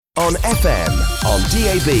On FM, on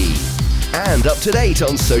DAB, and up to date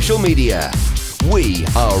on social media. We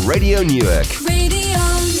are Radio Newark. Radio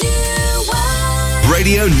Newark.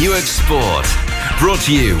 Radio Newark Sport. Brought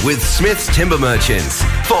to you with Smith's Timber Merchants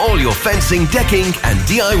for all your fencing, decking and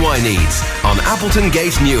DIY needs on Appleton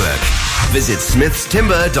Gate, Newark. Visit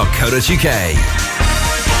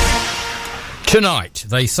smithstimber.co.uk. Tonight,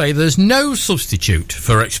 they say there's no substitute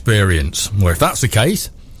for experience. Well, if that's the case,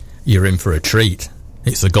 you're in for a treat.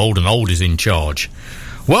 It's the Golden Oldies in charge.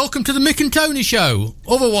 Welcome to the Mick and Tony Show,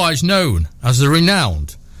 otherwise known as the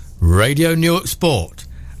renowned Radio Newark Sport.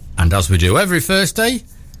 And as we do every Thursday,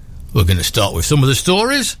 we're going to start with some of the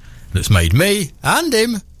stories that's made me and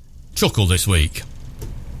him chuckle this week.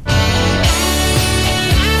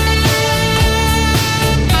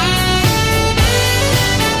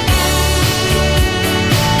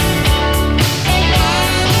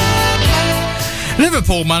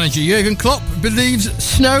 Liverpool manager Jurgen Klopp believes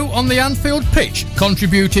snow on the Anfield pitch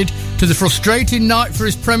contributed to the frustrating night for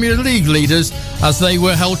his Premier League leaders as they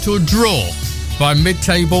were held to a draw by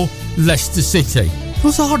mid-table Leicester City. There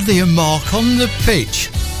was hardly a mark on the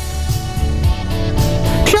pitch.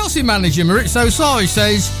 Chelsea manager Maurizio Sarri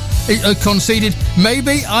says he conceded,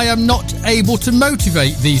 "Maybe I am not able to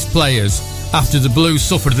motivate these players," after the Blues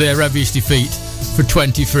suffered their heaviest defeat for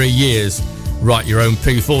 23 years. Write your own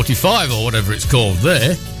P45 or whatever it's called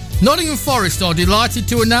there. Nottingham Forest are delighted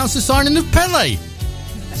to announce the signing of Pele.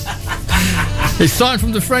 It's signed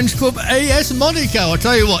from the French club AS Monaco. I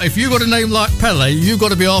tell you what, if you've got a name like Pele, you've got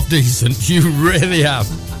to be half decent. You really have.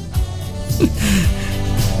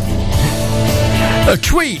 A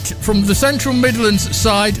tweet from the Central Midlands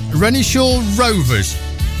side Renishaw Rovers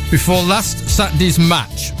before last Saturday's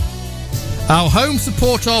match. Our home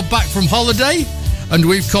support are back from holiday, and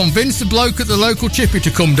we've convinced the bloke at the local chippy to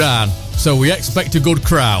come down, so we expect a good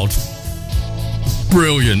crowd.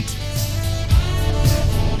 Brilliant.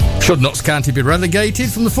 Should Notts County be relegated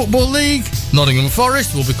from the Football League, Nottingham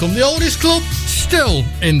Forest will become the oldest club still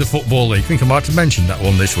in the Football League. I think I might have mentioned that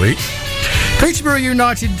one this week. Peterborough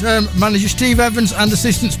United manager Steve Evans and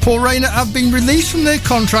assistants Paul Rayner have been released from their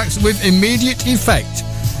contracts with immediate effect.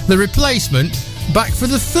 The replacement, back for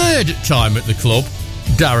the third time at the club,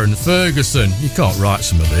 Darren Ferguson. You can't write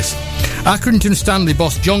some of this. Accrington Stanley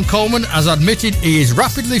boss John Coleman has admitted he is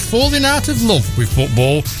rapidly falling out of love with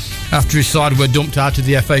football after his side were dumped out of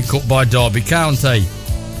the FA Cup by Derby County.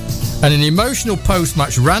 In an emotional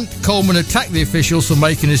post-match rant, Coleman attacked the officials for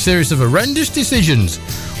making a series of horrendous decisions,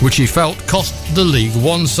 which he felt cost the League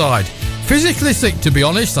One side. Physically sick, to be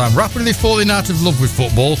honest. I'm rapidly falling out of love with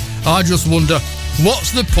football. I just wonder,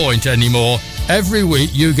 what's the point anymore? Every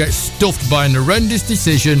week you get stuffed by an horrendous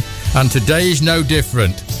decision, and today is no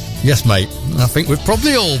different. Yes, mate, I think we've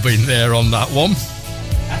probably all been there on that one.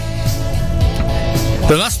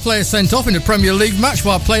 The last player sent off in a Premier League match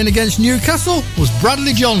while playing against Newcastle was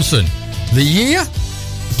Bradley Johnson. The year?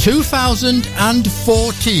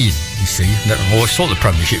 2014. You see, I always thought the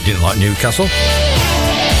Premiership didn't like Newcastle.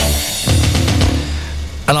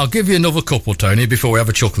 And I'll give you another couple, Tony, before we have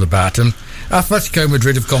a chuckle about them. Atletico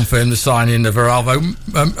Madrid have confirmed the signing of Alvaro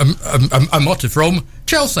Morata from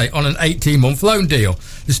Chelsea on an 18-month loan deal.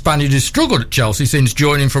 The Spaniard has struggled at Chelsea since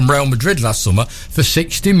joining from Real Madrid last summer for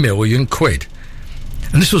 £60 million.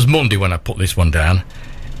 And this was Monday when I put this one down.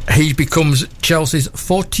 He becomes Chelsea's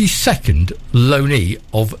 42nd loanee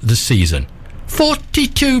of the season.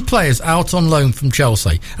 42 players out on loan from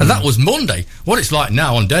Chelsea. And that was Monday. What it's like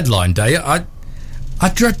now on deadline day, I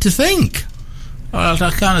dread to think. Well, I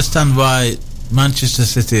can't understand why Manchester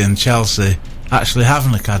City and Chelsea actually have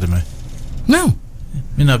an academy. No.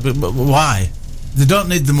 You know, but why? They don't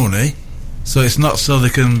need the money, so it's not so they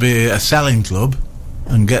can be a selling club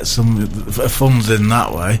and get some funds in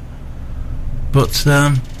that way. But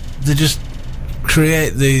they just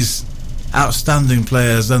create these outstanding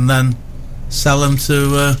players and then sell them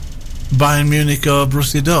to Bayern Munich or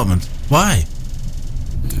Borussia Dortmund. Why?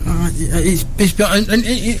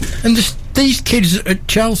 These kids at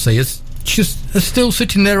Chelsea are still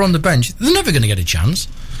sitting there on the bench. They're never going to get a chance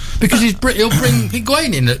because he'll bring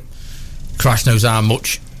Higuain in at Christ knows how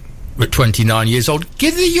much at 29 years old.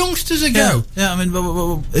 Give the youngsters a go. Yeah, I mean,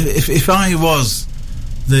 if I was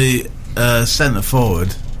the centre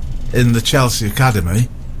forward in the Chelsea academy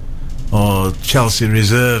or Chelsea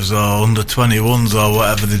reserves or under 21s or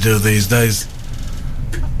whatever they do these days,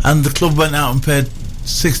 and the club went out and paid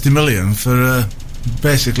 60 million for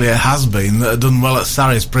basically a has-been that had done well at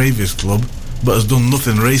Sarri's previous club but has done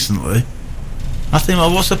nothing recently, I think,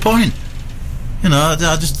 well, what's the point? You know,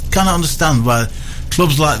 I just cannot understand why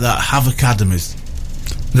clubs like that have academies.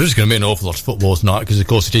 There's going to be an awful lot of football tonight because, of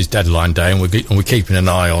course, it is deadline day, and we're keeping an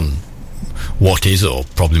eye on what is, or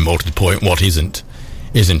probably more to the point, what isn't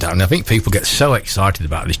happening. I think people get so excited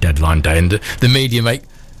about this deadline day, and the media make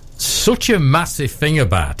such a massive thing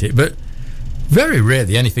about it, but very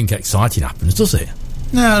rarely anything exciting happens, does it?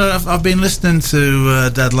 No, I've been listening to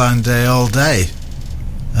Deadline Day all day,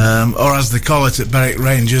 or as they call it at Berwick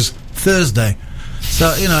Rangers, Thursday.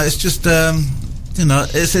 So it's just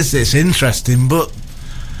it's interesting, but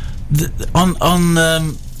on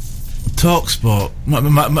TalkSport,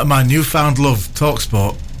 my newfound love,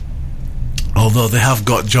 TalkSport. Although they have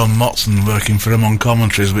got John Motson working for them on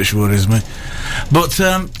commentaries, which worries me. But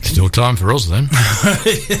still time for us then.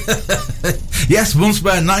 Yes, once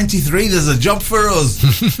by 93, there's a job for us.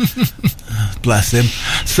 Bless him.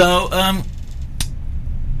 So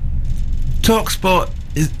TalkSport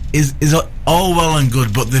is all well and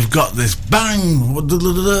good, but they've got this bang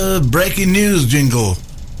breaking news jingle,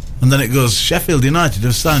 and then it goes, Sheffield United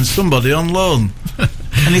have signed somebody on loan.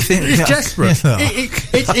 And you think it's desperate.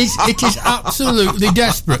 It is absolutely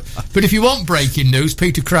desperate. But if you want breaking news,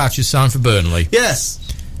 Peter Crouch has signed for Burnley. Yes.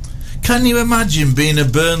 Can you imagine being a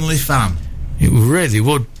Burnley fan? It really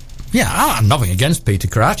would. Yeah, I'm nothing against Peter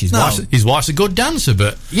Crouch. His wife's a good dancer,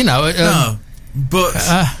 but no. But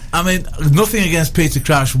I mean, nothing against Peter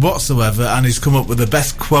Crouch whatsoever, and he's come up with the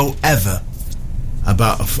best quote ever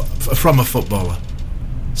about from a footballer.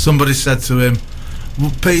 Somebody said to him,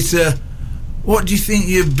 well, Peter, what do you think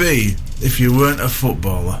you'd be if you weren't a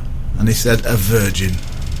footballer? And he said, a virgin.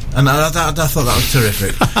 And I thought that was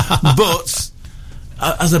terrific. But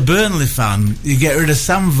as a Burnley fan, you get rid of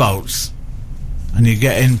Sam Vokes and you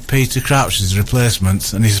get in Peter Crouch's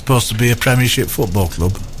replacement, and he's supposed to be a Premiership football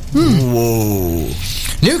club. Whoa.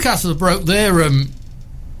 Newcastle broke their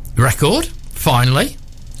record, finally.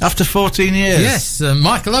 After 14 years. Yes,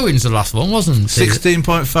 Michael Owen's the last one, wasn't he?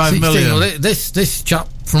 16.5 million. Well, this chap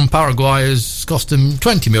from Paraguay has cost him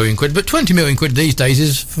 20 million quid, but 20 million quid these days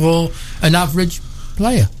is for an average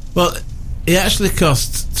player. Well, he actually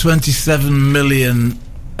cost 27 million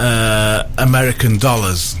American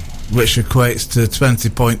dollars, which equates to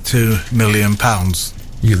 20.2 million pounds.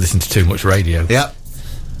 You listen to too much radio. Yep.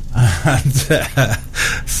 And,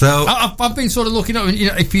 so I've been sort of looking at,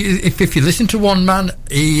 if you listen to one man,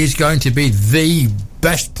 he is going to be the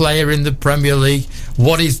best player in the Premier League.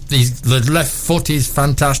 The left foot is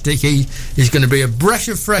fantastic. He's going to be a breath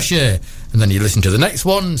of fresh air. And then you listen to the next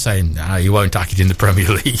one saying, you won't hack it in the Premier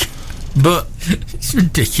League. But it's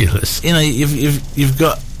ridiculous. You've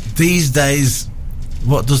got these days.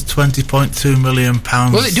 What does 20.2 million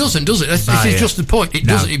pounds? Well, it doesn't, does it? This is just the point. It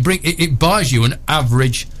doesn't. It buys you an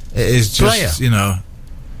average. It is just player.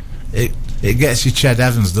 It gets you Ched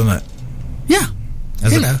Evans, doesn't it? Yeah,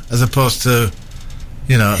 as opposed to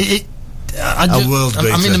a world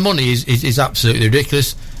beater. I mean, the money is absolutely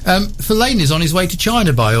ridiculous. Fellaini's on his way to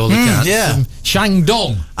China by all accounts. Yeah,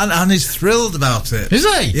 Shandong, and he's thrilled about it. Is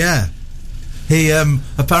he? Yeah. He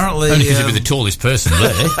apparently only because he'll be the tallest person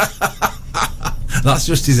there. That's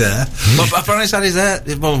just his hair. But apparently he's had his hair.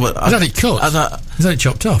 Well, he's had it cut. He's had it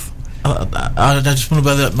chopped off. I just wonder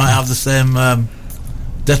whether it might have the same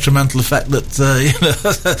detrimental effect that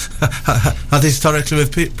had historically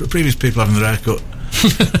with previous people having their hair cut.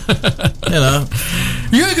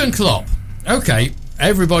 Jurgen Klopp. Okay,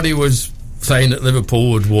 everybody was saying that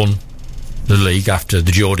Liverpool would won the league after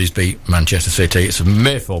the Geordies beat Manchester City. It's a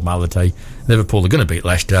mere formality. Liverpool are going to beat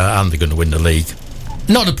Leicester and they're going to win the league.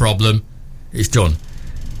 Not a problem. It's done.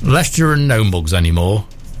 Leicester are no mugs anymore,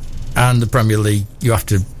 and the Premier League, you have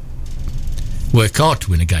to work hard to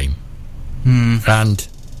win a game. And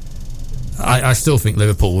I still think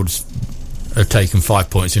Liverpool would have taken 5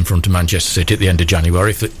 points in front of Manchester City at the end of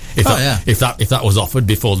January if that was offered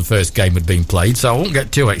before the first game had been played. So I won't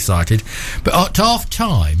get too excited. But at half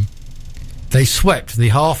time, they swept the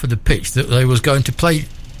half of the pitch that they was going to play,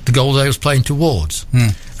 the goal they was playing towards,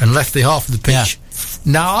 and left the half of the pitch.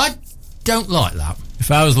 Yeah. Now I don't like that. If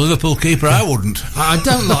I was Liverpool keeper, I wouldn't. I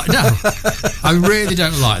don't like. No, I really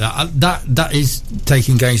don't like that. That is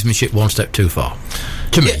taking gamesmanship one step too far,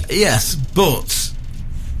 to me. Yes, but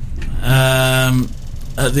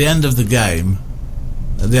at the end of the game,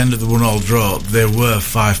 at the end of the 1-1 draw, they were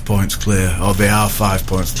 5 points clear, or they are 5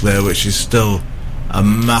 points clear, which is still a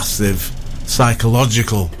massive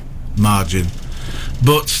psychological margin.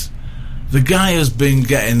 But the guy has been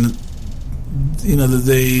getting,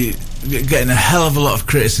 getting a hell of a lot of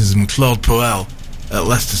criticism, Claude Puel at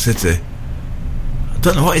Leicester City. I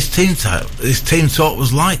don't know what his team talk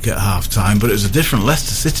was like at half time, but it was a different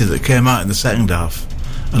Leicester City that came out in the second half.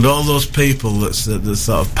 And all those people that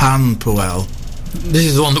sort of pan Puel This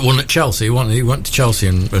is the one that won at Chelsea. He went to Chelsea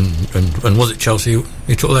and was it Chelsea?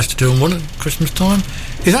 He took Leicester 2 and won at Christmas time.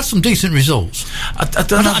 He's had some decent results.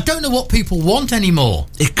 I don't know what people want anymore.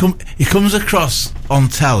 He comes across on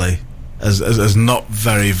telly as not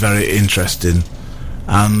very, very interesting,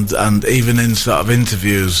 and even in sort of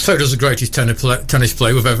interviews. So does the greatest tennis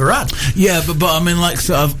player we've ever had. Yeah, but I mean, like,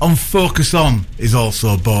 sort of on Focus On is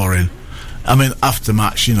also boring. I mean, after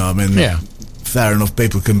match, you know, I mean, yeah. Fair enough,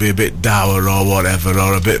 people can be a bit dour or whatever,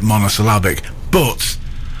 or a bit monosyllabic. But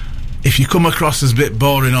if you come across as a bit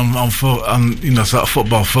boring on you know, sort of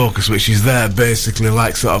Football Focus, which is there basically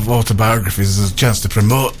like sort of autobiographies as a chance to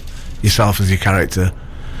promote yourself as your character,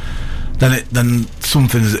 then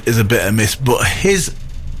something is a bit amiss. But his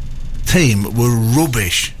team were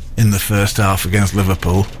rubbish in the first half against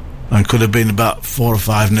Liverpool and could have been about 4 or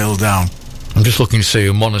 5-0 down. I'm just looking to see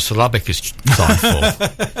who monosyllabic is signed for.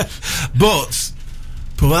 But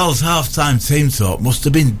Puel's half-time team talk must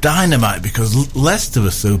have been dynamite because Leicester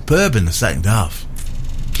was superb in the second half.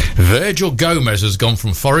 Virgil Gomez has gone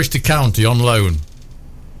from Forest to County on loan.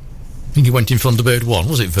 I think he went in Thunderbird 1.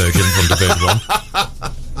 Was it Virgil in Thunderbird 1?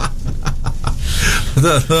 I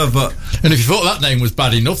don't know, but... And if you thought that name was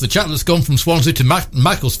bad enough, the chap that's gone from Swansea to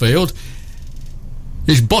Macclesfield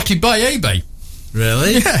is Botti Bayebe.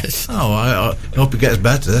 Really? Yes. Oh, I hope it gets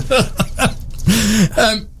better.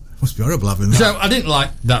 Must be horrible having that. So I didn't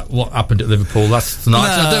like that, what happened at Liverpool last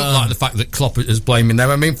night. No. I don't like the fact that Klopp is blaming them.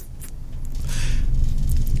 I mean,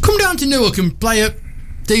 come down to Newark and play at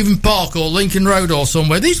Stephen Park or Lincoln Road or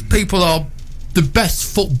somewhere. These people are the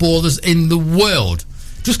best footballers in the world.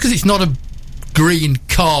 Just because it's not a green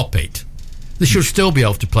carpet, they should still be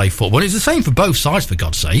able to play football. It's the same for both sides, for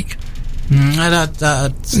God's sake.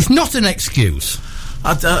 It's not an excuse.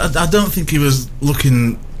 I don't think he was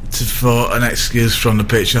looking for an excuse from the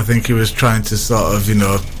pitch. I think he was trying to sort of, you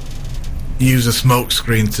know, use a smoke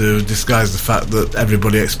screen to disguise the fact that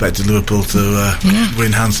everybody expected Liverpool to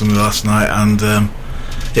win handsomely last night, and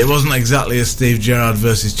it wasn't exactly a Steve Gerrard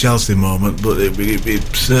versus Chelsea moment, but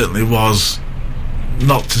it certainly was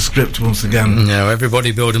not to script once again. No,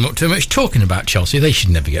 everybody building up too much. Talking about Chelsea, they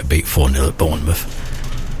should never get beat 4-0 at Bournemouth.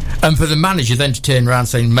 And for the manager then to turn around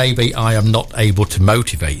saying, maybe I am not able to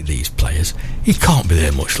motivate these players, he can't be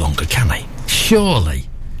there much longer, can he? Surely.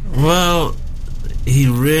 Well, he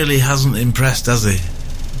really hasn't impressed, has he?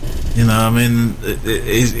 You know, I mean,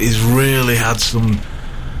 he's really had some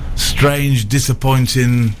strange,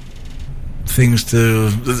 disappointing things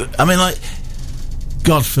to... I mean, like,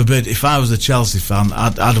 God forbid, if I was a Chelsea fan,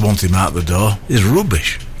 I'd want him out the door. He's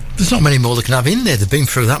rubbish. There's not many more they can have in there. They've been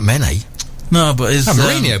through that many. No, but is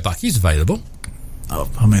Mourinho back? He's available.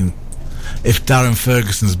 Oh, I mean, if Darren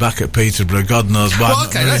Ferguson's back at Peterborough, God knows why. Well,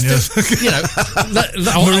 okay,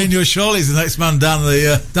 Mourinho surely's the next man down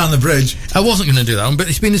the bridge. I wasn't going to do that one, but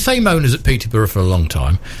it's been the same owners at Peterborough for a long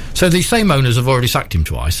time. So these same owners have already sacked him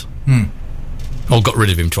twice, or got rid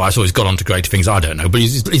of him twice, or he's got on to greater things. I don't know, but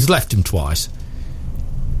he's left him twice.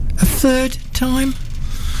 A third time.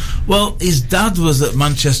 Well, his dad was at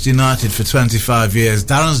Manchester United for 25 years.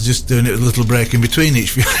 Darren's just doing it with a little break in between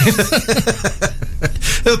each few.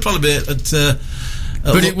 He'll probably be at...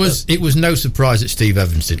 but it was no surprise that Steve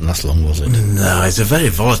Evans didn't last long, was it? No, he's a very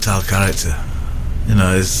volatile character. You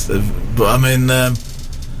know, but I mean,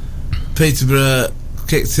 Peterborough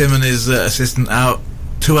kicked him and his assistant out.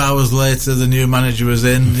 2 hours later, the new manager was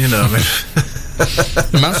in. You know, I mean...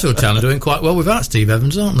 Mansfield Town are doing quite well without Steve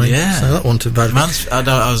Evans, aren't they? Yeah. So that wasn't too bad. I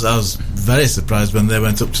was very surprised when they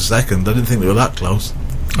went up to second. I didn't think they were that close.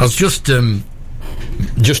 I was just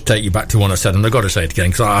take you back to what I said, and I've got to say it again,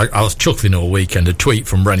 because I was chuckling all weekend. A tweet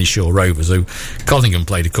from Rennie-Shaw Rovers, who Collingham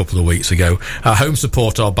played a couple of weeks ago. Our home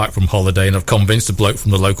support are back from holiday, and I've convinced a bloke from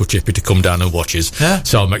the local chippy to come down and watch us. Yeah.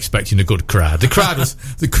 So I'm expecting a good crowd.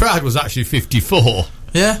 The crowd was actually 54.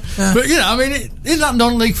 Yeah. But, you know, I mean, isn't that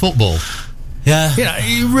non-league football? Yeah. You know,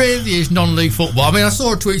 it really is non-league football. I mean, I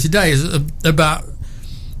saw a tweet today about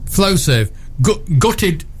Flowserve.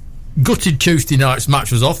 Gutted Tuesday night's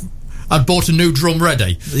match was off. I'd bought a new drum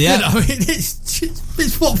ready. Yeah. You know, I mean,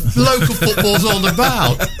 it's what local football's all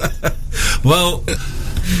about. Well,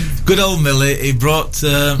 good old Millie, he brought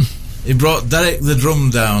Derek the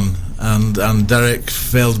drum down, and Derek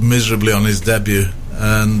failed miserably on his debut,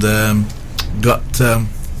 and got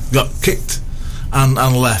kicked and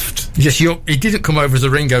left. Yes, he didn't come over as a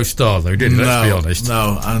Ringo Starr, though, didn't he? Let's be honest.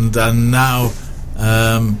 No, and now...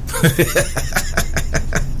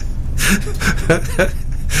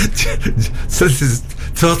 so this is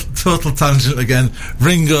total tangent again.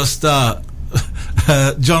 Ringo Starr.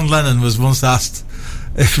 John Lennon was once asked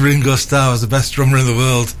if Ringo Starr was the best drummer in the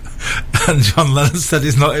world, And John Lennon said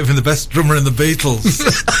he's not even the best drummer in the Beatles.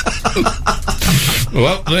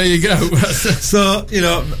 Well, there you go. So, you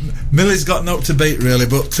know, Millie's got no to beat, really,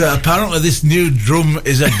 but apparently this new drum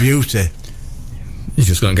is a beauty. He's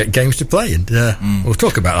just going to get games to play, and we'll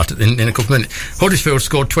talk about that in a couple of minutes. Huddersfield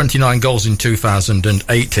scored 29 goals in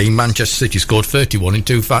 2018. Manchester City scored 31 in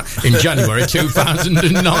January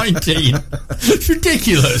 2019. It's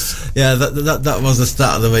ridiculous. Yeah, that was the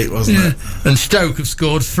start of the week, wasn't it? And Stoke have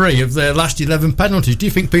scored 3 of their last 11 penalties. Do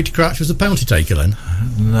you think Peter Crouch was a penalty taker then?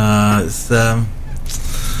 No, it's...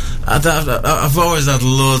 I've always had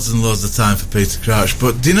loads and loads of time for Peter Crouch,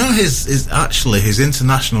 but do you know his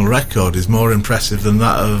international record is more impressive than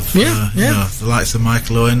that of You know, the likes of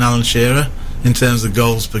Michael Owen, Alan Shearer, in terms of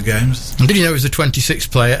goals per games. And did you know he was the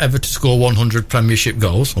 26th player ever to score 100 Premiership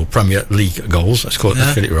goals, or Premier League goals? Let's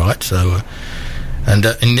get it right. So,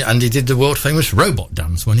 and he did the world famous robot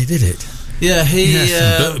dance when he did it. Yeah,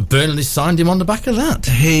 Burnley signed him on the back of that.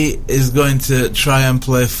 He is going to try and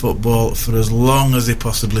play football for as long as he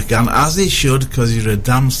possibly can, as he should, because you're a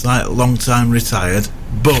damn sight long time retired.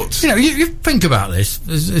 But you know, you think about this.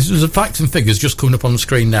 There's facts and figures just coming up on the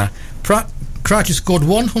screen now. Crouch has scored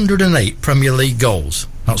 108 Premier League goals.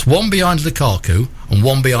 That's 1 behind Lukaku and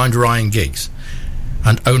 1 behind Ryan Giggs,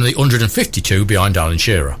 and only 152 behind Alan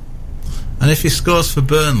Shearer. And if he scores for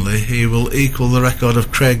Burnley, he will equal the record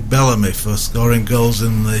of Craig Bellamy for scoring goals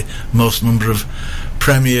in the most number of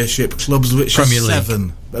Premiership clubs, which is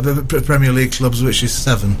 7. Premier League clubs, which is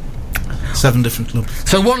 7. 7 different clubs.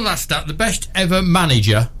 So one last stat: the best ever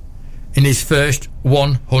manager in his first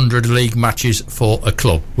 100 league matches for a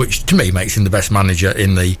club, which to me makes him the best manager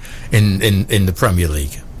in the Premier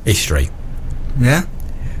League history. Yeah.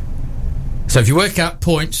 So if you work out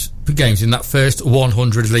points per games in that first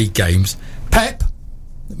 100 league games, Pep,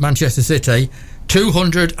 Manchester City,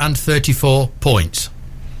 234 points.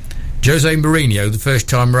 Jose Mourinho, the first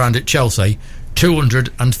time around at Chelsea,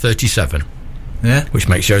 237. Yeah. Which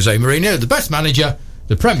makes Jose Mourinho the best manager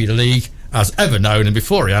the Premier League has ever known. And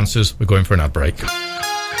before he answers, we're going for an ad break.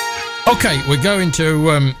 OK, we're going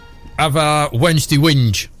to have our Wednesday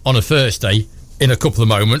whinge on a Thursday in a couple of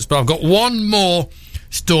moments, but I've got one more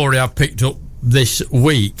story I've picked up this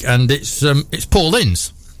week, and it's Paul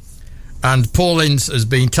Ince. And Paul Ince has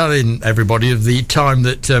been telling everybody of the time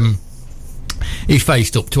that he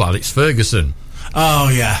faced up to Alex Ferguson. Oh,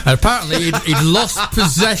 yeah. And apparently he'd lost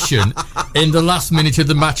possession in the last minute of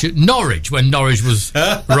the match at Norwich, when Norwich was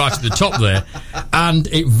right at the top there, and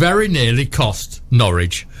it very nearly cost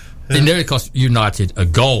Norwich. It nearly cost United a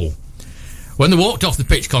goal. When they walked off the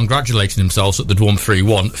pitch congratulating themselves that they'd won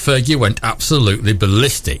 3-1, Fergie went absolutely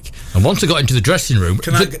ballistic. And once they got into the dressing room...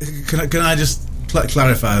 Can I just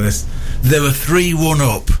clarify this? They were 3-1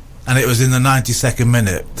 up, and it was in the 92nd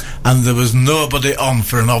minute, and there was nobody on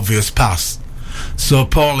for an obvious pass. So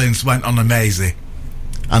Paul Ince went on a mazy,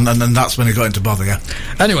 and that's when he got into bother.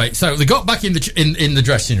 Anyway, so they got back in the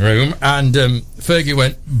dressing room, and Fergie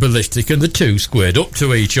went ballistic, and the two squared up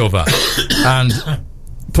to each other. And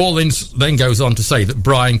Paul Ince then goes on to say that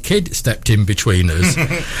Brian Kidd stepped in between us,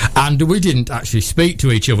 and we didn't actually speak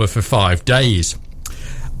to each other for 5 days.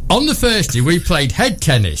 On the Thursday, we played head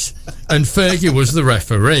tennis, and Fergie was the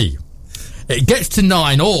referee. It gets to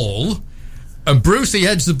 9-all, and Brucey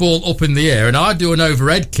heads the ball up in the air, and I do an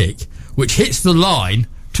overhead kick, which hits the line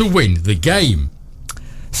to win the game.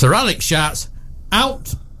 Sir Alex shouts,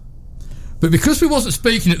 "Out!" But because we wasn't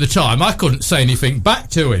speaking at the time, I couldn't say anything back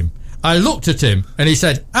to him. I looked at him, and he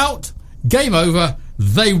said, "Out, game over,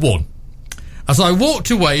 they won." As I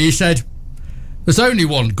walked away, he said, "There's only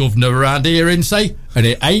one governor around here, Insay, and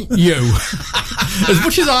it ain't you." As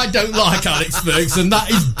much as I don't like Alex Ferguson, that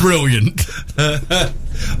is brilliant.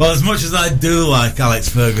 Well, as much as I do like Alex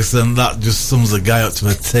Ferguson, that just sums the guy up to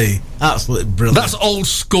a T. Absolutely brilliant. That's old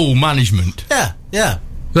school management. Yeah.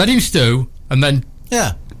 Let him stew, and then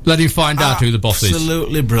let him find out who the boss is.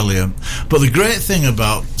 Absolutely brilliant. But the great thing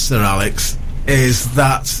about Sir Alex is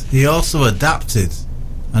that he also adapted,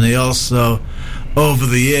 and he also, over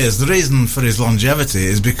the years, the reason for his longevity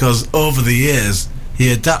is because over the years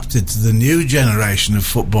he adapted to the new generation of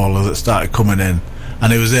footballer that started coming in,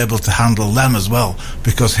 and he was able to handle them as well,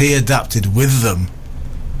 because he adapted with them,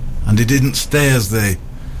 and he didn't stay as the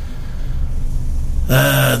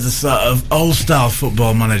sort of old style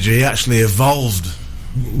football manager. He actually evolved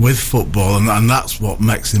with football, and that's what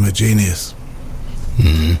makes him a genius.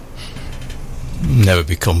 Never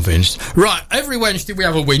be convinced. Right, every Wednesday we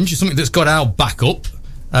have a whinge, something that's got our back up.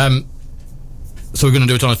 So we're going to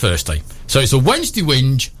do it on a Thursday. So it's a Wednesday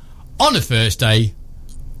whinge on a Thursday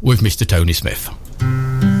with Mr. Tony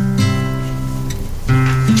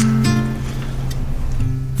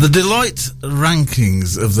The Deloitte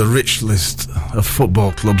rankings of the rich list of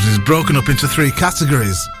football clubs is broken up into 3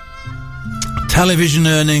 categories: television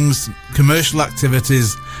earnings, commercial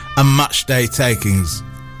activities, and match day takings.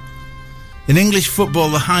 In English football,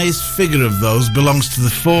 the highest figure of those belongs to the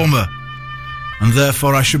former, and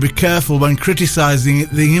therefore I should be careful when criticising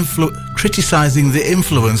the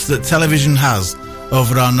influence that television has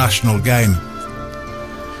over our national game.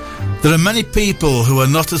 There are many people who are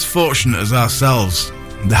not as fortunate as ourselves.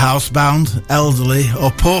 The housebound, elderly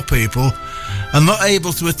or poor people are not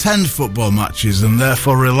able to attend football matches and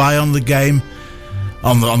therefore rely on the game,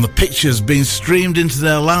 on the pictures being streamed into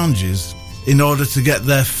their lounges in order to get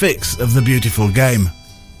their fix of the beautiful game.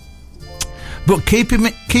 But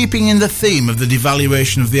keeping in the theme of the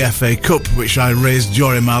devaluation of the FA Cup, which I raised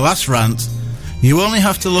during my last rant, you only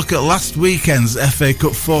have to look at last weekend's FA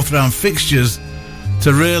Cup 4th round fixtures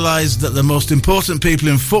to realise that the most important people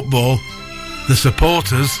in football, the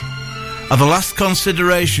supporters, are the last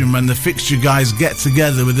consideration when the fixture guys get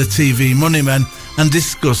together with the TV moneymen and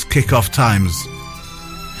discuss kick-off times.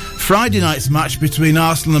 Friday night's match between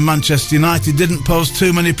Arsenal and Manchester United didn't pose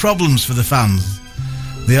too many problems for the fans.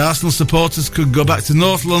 The Arsenal supporters could go back to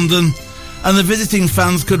North London and the visiting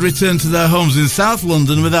fans could return to their homes in South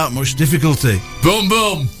London without much difficulty. Boom,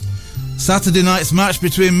 boom! Saturday night's match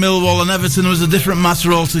between Millwall and Everton was a different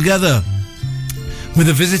matter altogether, with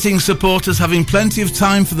the visiting supporters having plenty of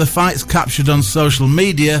time for the fights captured on social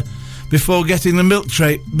media before getting the milk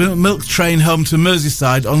train home to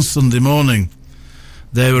Merseyside on Sunday morning.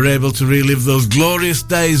 They were able to relive those glorious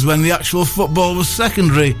days when the actual football was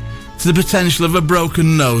secondary to the potential of a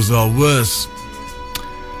broken nose or worse.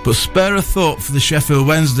 But spare a thought for the Sheffield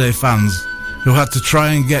Wednesday fans who had to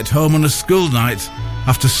try and get home on a school night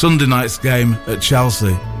after Sunday night's game at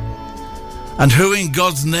Chelsea. And who in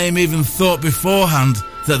God's name even thought beforehand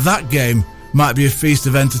that that game might be a feast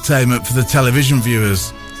of entertainment for the television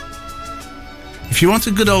viewers? If you want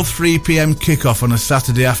a good old 3 p.m. kick-off on a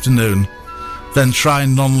Saturday afternoon, then try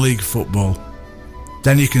non-league football.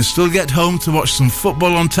 Then you can still get home to watch some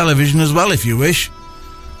football on television as well if you wish,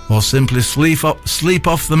 or simply sleep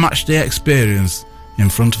off the matchday experience in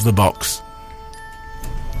front of the box.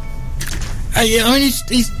 I mean,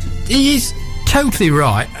 he is totally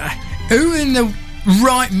right. Who in the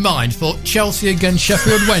right mind thought Chelsea against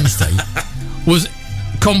Sheffield Wednesday was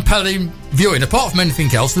compelling viewing? Apart from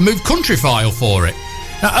anything else, they moved Country File for it.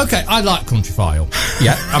 Now, okay, I like Country File.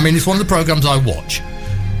 Yeah, I mean, it's one of the programmes I watch.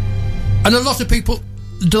 And a lot of people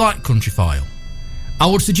like Country File. I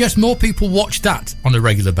would suggest more people watch that on a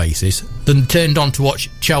regular basis than turned on to watch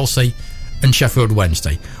Chelsea and Sheffield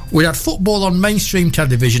Wednesday. We had football on mainstream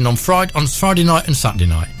television on Friday night and Saturday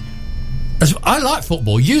night. I like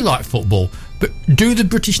football, you like football, but do the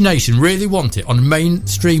British nation really want it on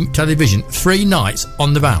mainstream television 3 nights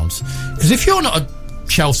on the bounce? Because if you're not a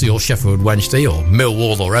Chelsea or Sheffield Wednesday or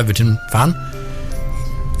Millwall or Everton fan,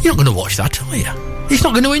 you're not going to watch that, are you? It's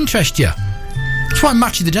not going to interest you. That's why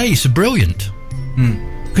Match of the Day is so brilliant.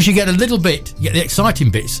 Because you get a little bit, you get the exciting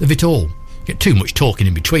bits of it all. You get too much talking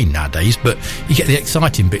in between nowadays, but you get the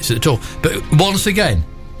exciting bits of it all. But once again,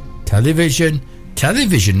 television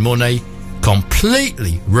money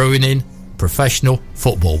completely ruining professional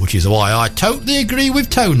football, which is why I totally agree with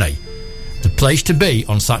Tony. The place to be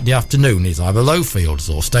on Saturday afternoon is either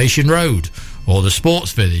Lowfields or Station Road or the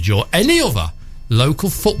Sports Village or any other local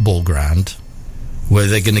football ground where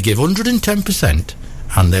they're going to give 110%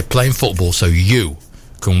 and they're playing football so you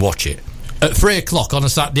can watch it at 3 o'clock on a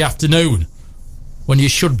Saturday afternoon when you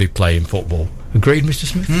should be playing football. Agreed, Mr.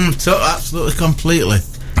 Smith? So absolutely, completely.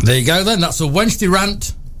 There you go then. That's a Wednesday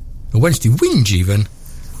rant, a Wednesday whinge even,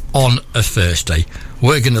 on a Thursday.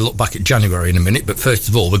 We're going to look back at January in a minute, but first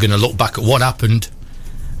of all we're going to look back at what happened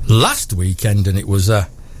last weekend, and it was a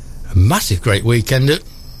massive great weekend that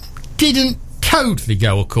didn't totally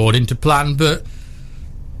go according to plan, but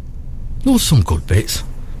there was some good bits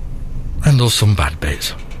and there was some bad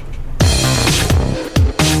bits.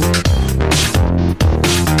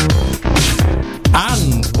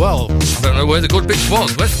 And, well, I don't know where the good bits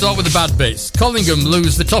was. Let's start with the bad bits. Collingham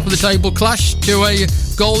lose the top of the table clash to a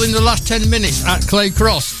goal in the last 10 minutes at Clay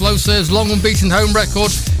Cross. Flowserve's long unbeaten home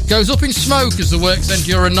record goes up in smoke as the Works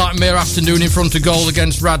endure a nightmare afternoon in front of goal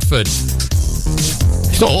against Radford.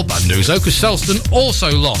 It's not all bad news though, because Selston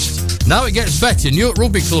also lost. Now it gets better. Newark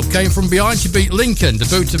Rugby Club came from behind to beat Lincoln. The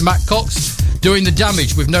boot of Matt Cox doing the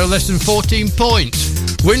damage with no less than 14 points.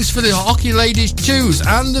 Wins for the hockey ladies' twos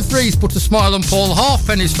and the threes put a smile on Paul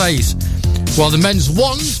Halfpenny's face, while the men's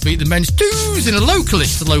ones beat the men's twos in a local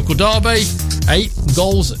derby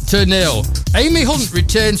 8-0. Amy Hunt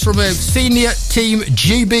returns from a senior team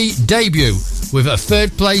GB debut with a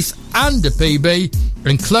third place and a PB,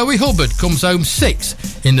 and Chloe Hubbard comes home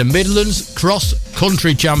 6th in the Midlands Cross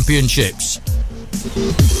Country Championships.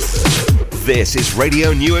 This is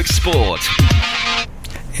Radio Newark Sport.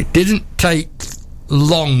 It didn't take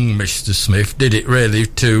long, Mr. Smith, did it really,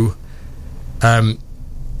 to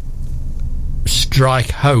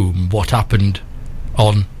strike home what happened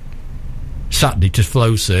on Saturday to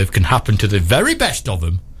Flow Serve can happen to the very best of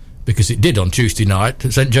them, because it did on Tuesday night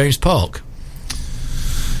at St James Park.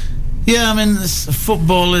 Yeah, I mean,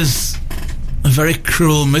 football is a very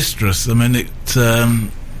cruel mistress. I mean, it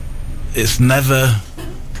never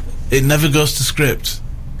goes to script,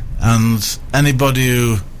 and anybody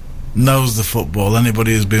who knows the football,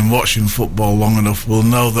 anybody who's been watching football long enough will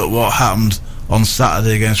know that what happened on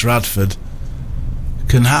Saturday against Radford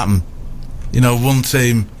can happen. You know, one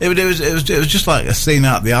team, it was just like a scene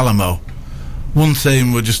out the Alamo. One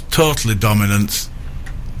team were just totally dominant,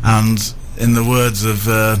 and in the words of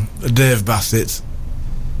Dave Bassett,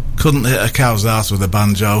 couldn't hit a cow's arse with a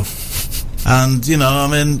banjo. And, you know, I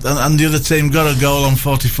mean, and the other team got a goal on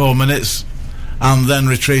 44 minutes and then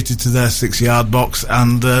retreated to their 6-yard box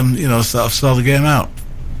and, you know, sort of saw the game out.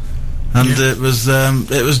 And it was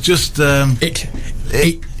just...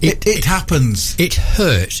 It happens. It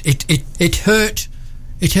hurt. It hurt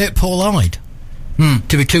Paul Hyde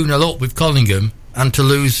to be 2-0 up with Collingham and to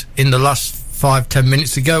lose in the last 5-10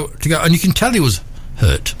 minutes to go. And you can tell he was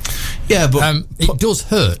hurt. Yeah, but... it does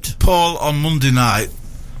hurt. Paul, on Monday night,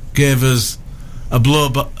 gave us a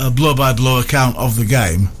blow-by-blow account of the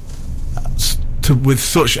game with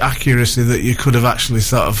such accuracy that you could have actually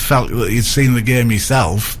sort of felt that you'd seen the game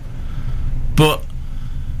yourself. But,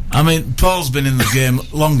 I mean, Paul's been in the game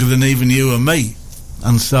longer than even you and me.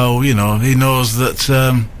 And so, you know, he knows that,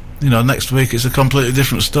 you know, next week it's a completely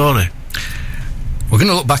different story. We're going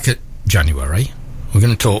to look back at January. We're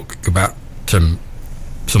going to talk about some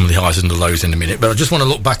of the highs and the lows in a minute. But I just want to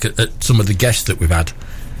look back at some of the guests that we've had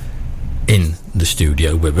in the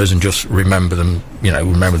studio with us and just remember them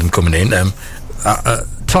coming in.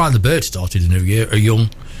 Tyler Bird started a new year, a young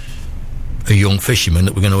fisherman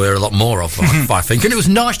that we're going to hear a lot more of, I think. And it was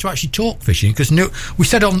nice to actually talk fishing, because we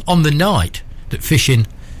said on the night that fishing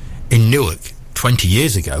in Newark 20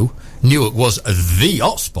 years ago, Newark was the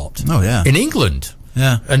hotspot in England.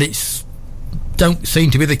 Yeah. And it's don't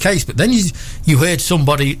seem to be the case. But then you heard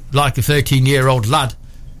somebody like a 13-year-old lad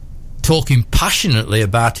talking passionately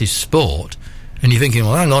about his sport, and you're thinking,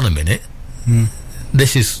 well, hang on a minute,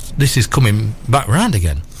 this is coming back round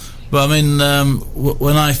again. Well, I mean,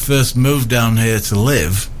 when I first moved down here to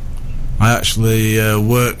live, I actually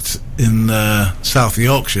worked in South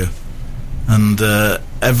Yorkshire, and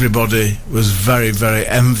everybody was very, very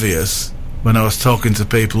envious when I was talking to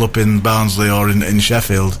people up in Barnsley or in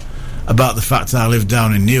Sheffield about the fact that I lived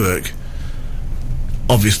down in Newark.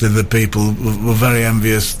 Obviously, the people were very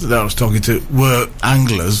envious that I was talking to were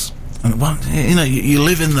anglers. And, well, you know, you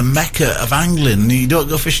live in the mecca of angling and you don't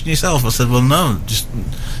go fishing yourself. I said, well, no, just...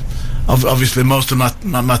 Obviously, most of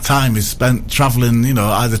my time is spent travelling, you know,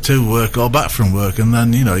 either to work or back from work. And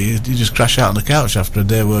then, you know, you just crash out on the couch after a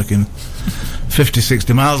day working 50,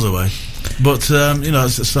 60 miles away. But, you know,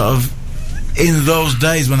 it's sort of... In those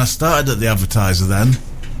days when I started at the Advertiser then,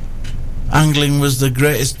 angling was the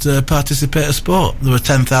greatest participator sport. There were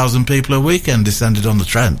 10,000 people a weekend descended on the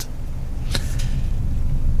Trent.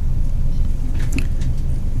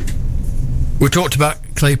 We talked about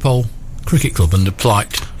Claypole Cricket Club and the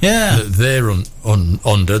plight that they're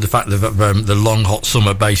under, the fact that the long hot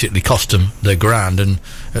summer basically cost them their ground, and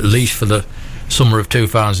at least for the summer of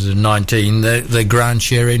 2019 they're ground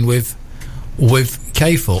sharing with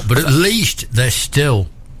K-Fort, but at least they're still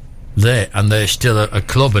there, and they're still a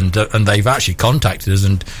club, and they've actually contacted us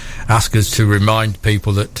and asked us to remind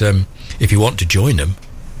people that if you want to join them,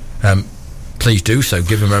 please do so.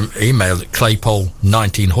 Give them an email at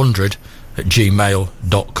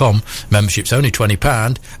claypole1900@gmail.com. Membership's only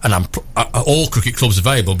 £20, and all cricket clubs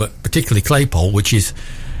available, but particularly Claypole, which is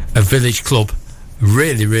a village club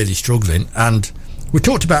really, really struggling. And we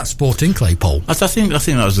talked about sport in Claypole. I think that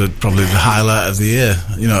was probably the highlight of the year.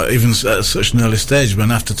 You know, even at such an early stage,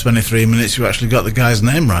 when after 23 minutes you actually got the guy's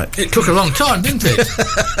name right. It took a long time, didn't it?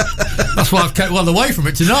 That's why I've kept well away from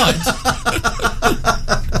it tonight.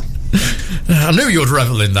 I knew you'd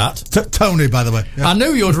revel in that. Tony, by the way. Yeah. I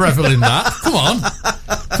knew you'd revel in that. Come on.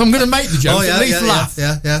 If I'm going to make the joke, at least laugh.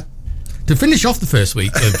 Yeah. To finish off the first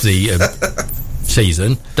week of the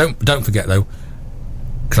season, don't forget though,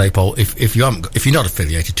 Claypole, if you're not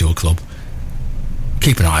affiliated to a club,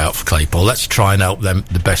 keep an eye out for Claypole. Let's try and help them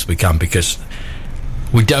the best we can, because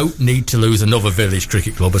We don't need to lose another village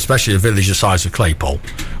cricket club, especially a village the size of Claypole.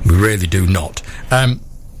 We really do not.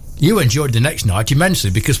 You enjoyed the next night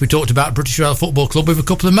immensely because we talked about British Rail Football Club with a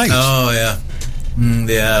couple of mates. Oh, yeah.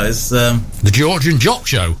 Yeah, it's... The Georgian Jock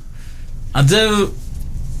Show. I do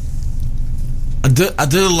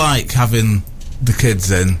like having the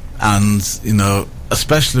kids in, and, you know,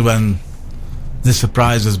 especially when they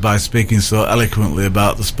surprise us by speaking so eloquently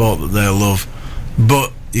about the sport that they love.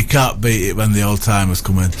 But you can't beat it when the old timers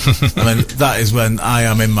come in. I mean, that is when I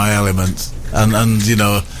am in my element. And you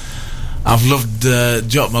know, I've loved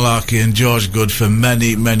Jock Malarkey and George Good for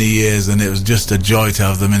many, many years, and it was just a joy to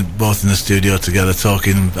have them both in the studio together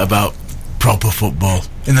talking about proper football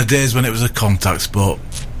in the days when it was a contact sport.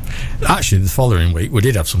 Actually, the following week we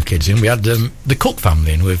did have some kids in. We had the Cook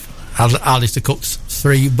family in with Alistair Cook's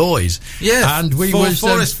 3 boys. Yeah, and we were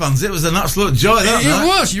Forest fans. It was an absolute joy. That it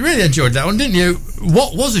was. You really enjoyed that one, didn't you?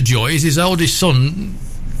 What was a joy is his oldest son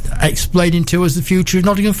explaining to us the future of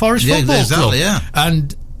Nottingham Forest Football Club. Yeah.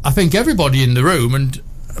 And I think everybody in the room and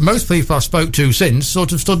most people I've spoke to since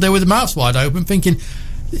sort of stood there with their mouths wide open thinking,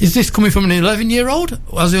 is this coming from an 11-year-old?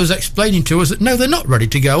 As he was explaining to us that no, they're not ready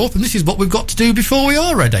to go up and this is what we've got to do before we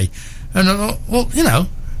are ready. And I thought, well, you know,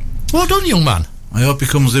 well done, young man. I hope he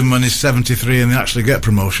comes in when he's 73 and they actually get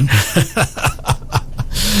promotion.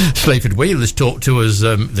 Sleaford Wheelers talked to us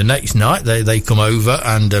the next night. They come over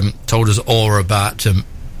and told us all about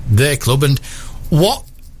their club. And what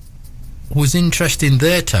was interesting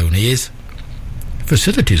there, Tony, is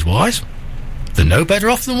facilities-wise, they're no better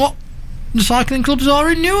off than what the cycling clubs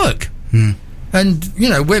are in Newark. And, you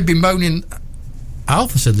know, we've been moaning our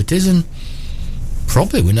facilities and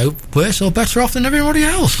probably we're no worse or better off than everybody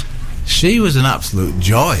else. She was an absolute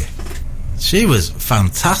joy. She was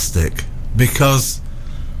fantastic because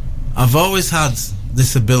I've always had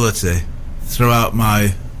this ability throughout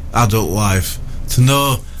my adult life to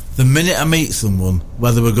know the minute I meet someone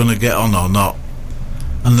whether we're going to get on or not.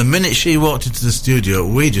 And the minute she walked into the studio,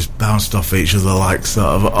 we just bounced off each other like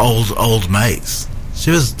sort of old mates. She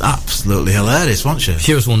was absolutely hilarious, wasn't she?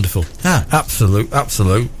 She was wonderful. Yeah.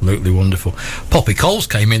 Absolutely wonderful. Poppy Coles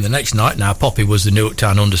came in the next night. Now, Poppy was the Newark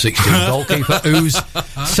Town under-16 goalkeeper who's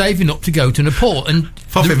saving up to go to Nepal. And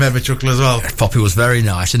Poppy made me chuckle as well. Poppy was very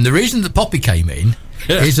nice. And the reason that Poppy came in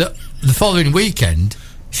is that the following weekend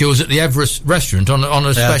she was at the Everest restaurant on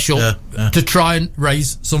a special to try and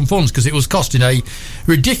raise some funds because it was costing a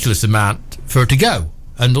ridiculous amount for her to go.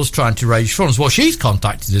 And us trying to raise funds. Well, she's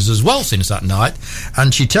contacted us as well since that night,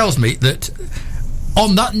 and she tells me that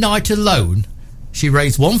on that night alone, she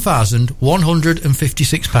raised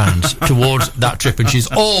 £1,156 towards that trip, and she's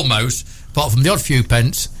almost, apart from the odd few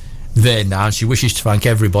pence, there now. And she wishes to thank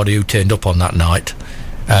everybody who turned up on that night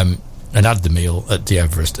and had the meal at the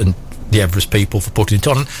Everest, and the Everest people for putting it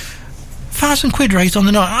on. £1,000 raised on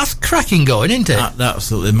the night. That's cracking going, isn't it?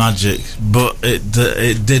 Absolutely magic. But it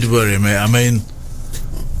did worry me. I mean,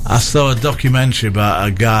 I saw a documentary about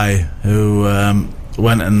a guy who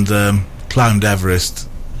went and climbed Everest,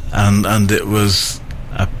 and it was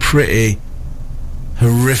a pretty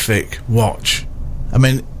horrific watch. I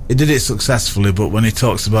mean, he did it successfully, but when he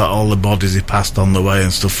talks about all the bodies he passed on the way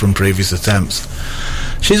and stuff from previous attempts,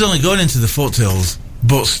 she's only going into the foothills,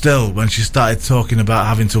 but still, when she started talking about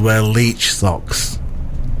having to wear leech socks,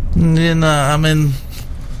 you know, I mean...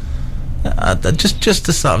 just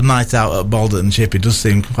a sort of night out at Balderton Chip, it does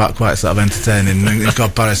seem quite sort of entertaining. In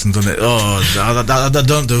comparison, done it. Oh, I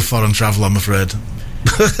don't do foreign travel, I'm afraid.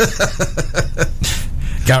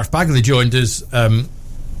 Gareth Bagley joined us the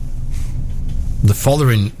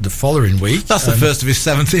following week. That's the first of his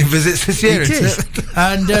 17 visits this year, isn't it?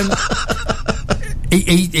 And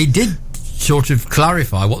he did sort of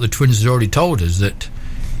clarify what the Twins had already told us, that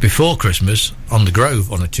before Christmas, on the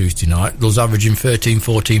Grove on a Tuesday night, there was averaging 13,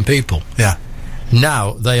 14 people. Yeah.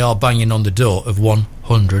 Now they are banging on the door of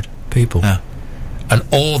 100 people. Yeah. And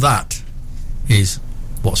all that is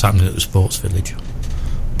what's happening at the Sports Village.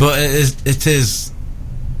 But it is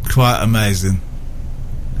quite amazing.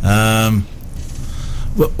 When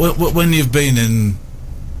you've been in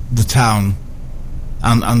the town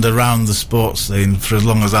and around the sports scene for as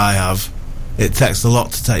long as I have, it takes a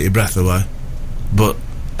lot to take your breath away. But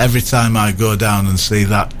every time I go down and see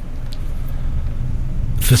that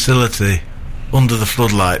facility under the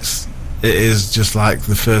floodlights, it is just like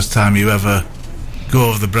the first time you ever go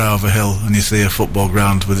over the brow of a hill and you see a football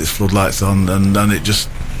ground with its floodlights on, and it just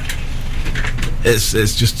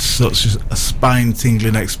it's just such a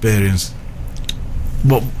spine-tingling experience.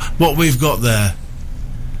 What we've got there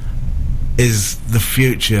is the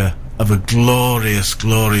future of a glorious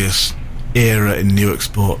era in Newark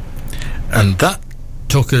sport. And that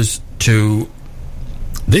took us to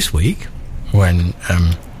this week, when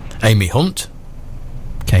Amy Hunt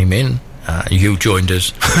came in, you joined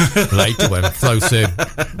us later when Flo said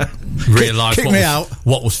realised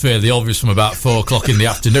what was fairly obvious from about 4 o'clock in the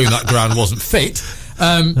afternoon, that ground wasn't fit.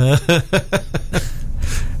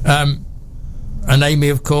 And Amy,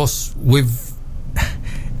 of course,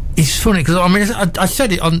 it's funny because I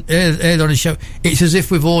said it on earlier on the show. It's as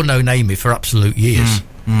if we've all known Amy for absolute years.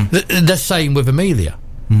 The same with Amelia,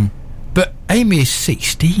 but Amy is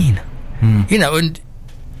 16. You know, and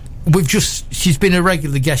she's been a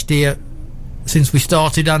regular guest here since we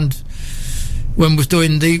started, and when we was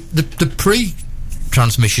doing the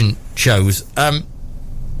pre-transmission shows, and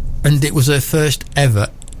it was her first ever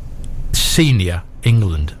senior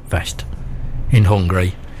England vest in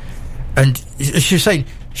Hungary, and she was saying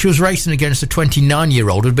she was racing against a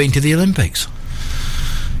 29-year-old who'd been to the Olympics.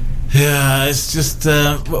 Yeah, it's just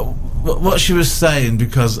what she was saying,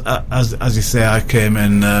 because as you say, I came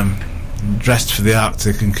in dressed for the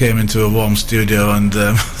Arctic and came into a warm studio and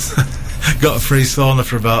got a free sauna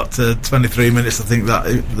for about 23 minutes, I think,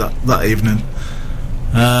 that evening.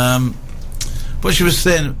 What she was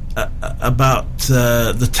saying about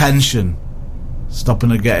the tension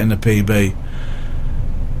stopping her getting a PB.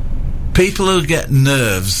 People who get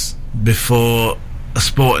nerves before a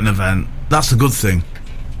sporting event, that's a good thing,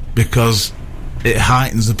 because it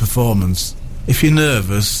heightens the performance. If you're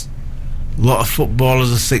nervous, a lot of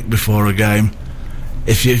footballers are sick before a game.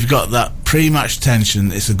 If you've got that pre-match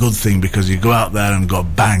tension, it's a good thing, because you go out there and go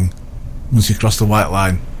bang once you cross the white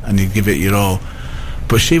line and you give it your all.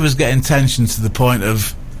 But she was getting tension to the point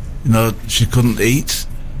of, you know, she couldn't eat,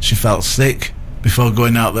 she felt sick before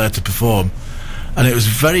going out there to perform. And it was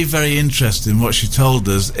very, very interesting what she told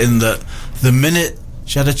us, in that the minute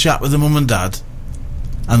she had a chat with her mum and dad,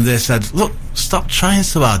 and they said, look, stop trying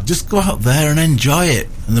so hard, just go out there and enjoy it.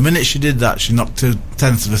 And the minute she did that, she knocked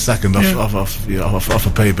 0.2 of a second off a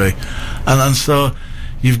PB. And so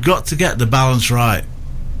you've got to get the balance right,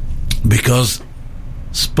 because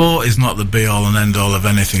sport is not the be-all and end-all of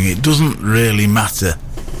anything. It doesn't really matter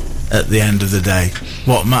at the end of the day.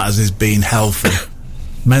 What matters is being healthy,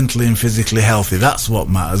 mentally and physically healthy. That's what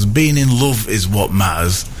matters. Being in love is what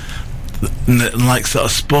matters. And like, sort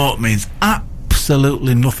of, sport means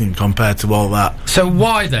absolutely nothing compared to all that. So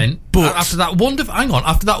why then, after that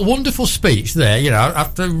wonderful speech there, you know,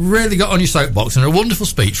 after really got on your soapbox and a wonderful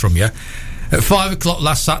speech from you at 5 o'clock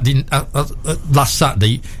last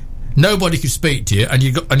Saturday, nobody could speak to you, and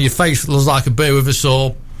your face was like a bear with a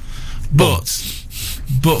sore. But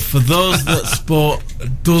for those that sport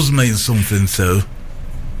does mean something to,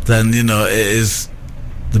 then, you know, it is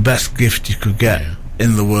the best gift you could get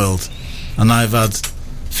in the world. And I've had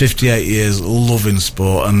 58 years loving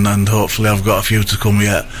sport, and hopefully I've got a few to come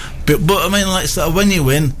yet. But I mean, like, sort of, when you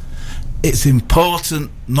win, it's important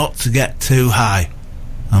not to get too high,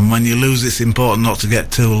 and when you lose, it's important not to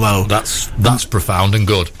get too low. That's profound and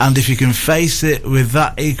good. And if you can face it with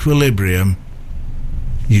that equilibrium,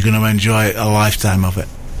 you're going to enjoy a lifetime of it.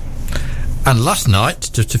 And last night,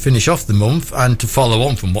 to finish off the month, and to follow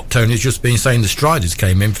on from what Tony's just been saying, the Striders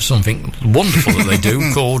came in for something wonderful that they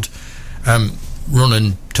do called Run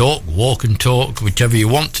and Talk, Walk and Talk, whichever you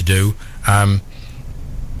want to do. And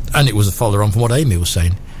it was a follow on from what Amy was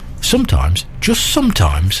saying. Sometimes, just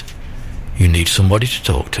sometimes, you need somebody to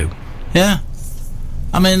talk to. Yeah.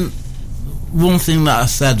 I mean, one thing that I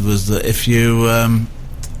said was that if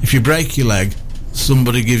you break your leg,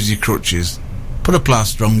 somebody gives you crutches. Put a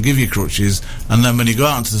plaster on, give you crutches, and then when you go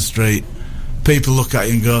out into the street, people look at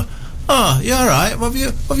you and go, oh, you alright? What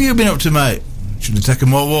have you been up to, mate? Should have taken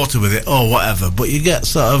more water with it, or whatever. But you get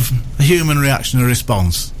sort of a human reaction or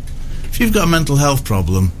response. If you've got a mental health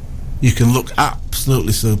problem, you can look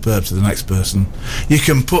absolutely superb to the next person. You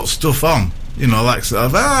can put stuff on, you know, like sort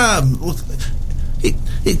of, look,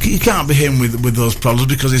 you can't be him with those problems,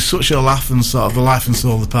 because he's such a laugh and sort of the life and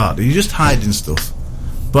soul of the party. You're just hiding stuff.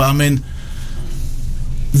 But I mean,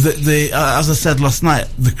 as I said last night,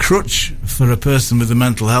 the crutch for a person with a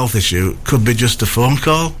mental health issue could be just a phone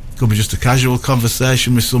call, could be just a casual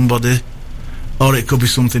conversation with somebody, or it could be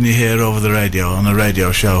something you hear over the radio on a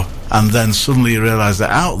radio show, and then suddenly you realise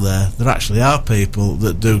that out there actually are people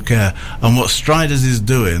that do care. And what Striders is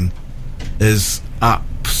doing is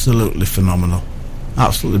absolutely phenomenal.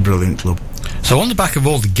 Absolutely brilliant club. So on the back of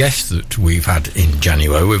all the guests that we've had in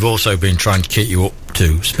January, we've also been trying to keep you up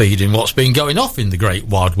to speed in what's been going off in the great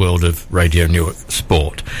wide world of Radio Newark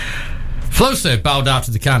sport. Flowserve bowed out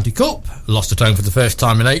of the County Cup, lost at home for the first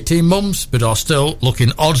time in 18 months, but are still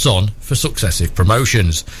looking odds on for successive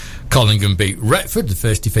promotions. Collingham beat Retford, the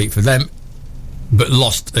first defeat for them, but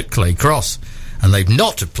lost at Clay Cross. and they've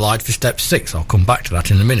not applied for Step 6. I'll come back to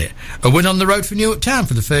that in a minute. A win on the road for Newark Town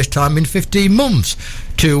for the first time in 15 months.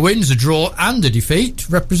 2 wins, a draw and a defeat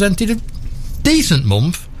represented a decent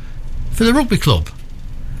month for the rugby club.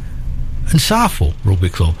 And Southall Rugby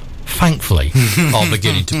Club, thankfully, are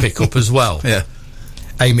beginning to pick up as well. Yeah.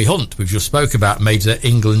 Amy Hunt, we've just spoke about, made her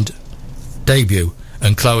England debut.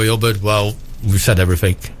 And Chloe Hubbard, well, we've said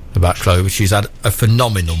everything about Chloe, but she's had a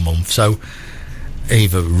phenomenal month. So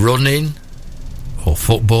either running or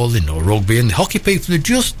footballing or rugby, and the hockey people are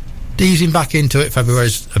just easing back into it.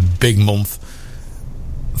 February's a big month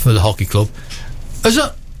for the hockey club.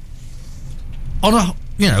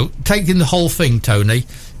 Taking the whole thing, Tony,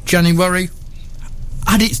 January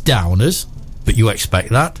had its downers, but you expect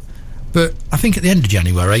that. But I think at the end of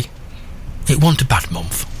January, it wasn't a bad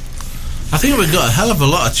month. I think we've got a hell of a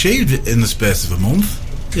lot achieved in the space of a month,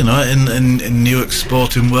 in Newark's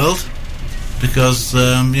sporting world, because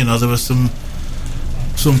there were some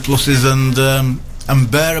pluses and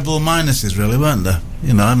unbearable minuses, really, weren't there?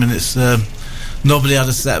 It's nobody had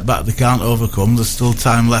a setback they can't overcome. There's still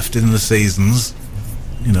time left in the seasons,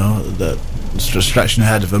 that stretching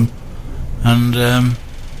ahead of them, and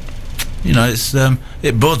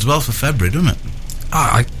it bodes well for February, doesn't it?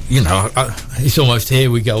 It's almost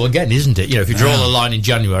here we go again, isn't it? If you draw the line in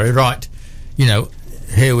January, right,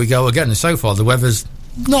 here we go again. And so far, the weather's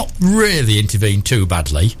not really intervened too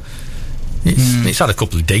badly. It's had a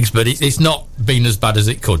couple of digs, but it's not been as bad as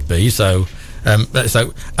it could be. So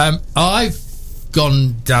I've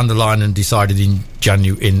gone down the line and decided in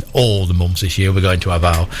January, in all the months this year, we're going to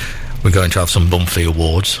have some monthly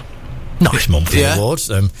awards. Nice monthly awards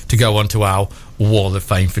to go on to our Wall of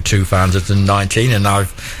Fame for 2019, and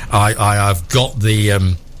I've got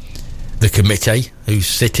the committee who's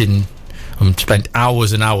sitting and spent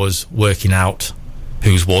hours and hours working out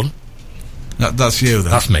who's won. That's you,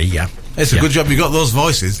 then. That's me. Yeah, it's a good job you got those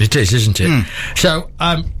voices. It is, isn't it? So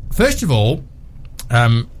first of all,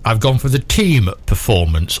 I've gone for the team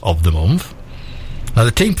performance of the month. Now,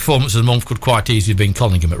 the team performance of the month could quite easily have been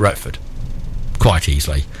Collingham at Retford, quite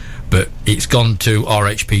easily. But it's gone to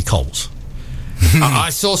RHP Coles. I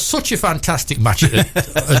saw such a fantastic match at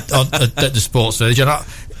the Sports Village, and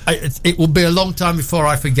it will be a long time before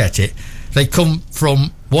I forget it. They come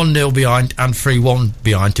from 1-0 behind and 3-1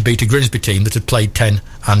 behind to beat a Grimsby team that had played 10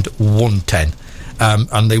 and won 10.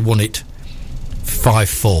 And they won it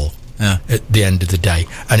 5-4 at the end of the day.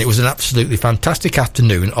 And it was an absolutely fantastic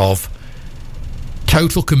afternoon of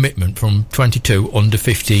total commitment from 22 under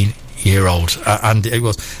 15-year-olds, and it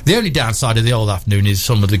was the only downside of the whole afternoon is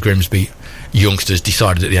some of the Grimsby youngsters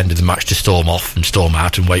decided at the end of the match to storm off and storm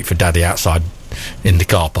out and wait for Daddy outside in the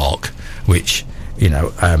car park, which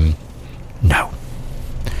no.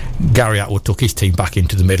 Gary Atwood took his team back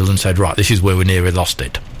into the middle and said, right, this is where we nearly lost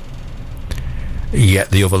it.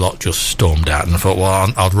 Yet the other lot just stormed out, and I thought,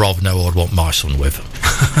 well, I'd rather know who I'd want my son with.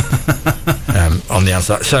 On the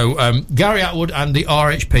answer. So Gary Atwood and the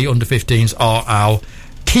RHP under-15s are our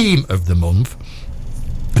team of the month.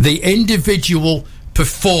 The individual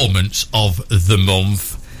performance of the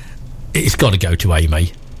month, it's got to go to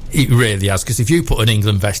Amy. It really has, because if you put an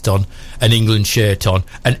England vest on, an England shirt on,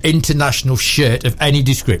 an international shirt of any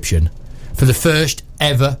description for the first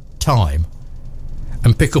ever time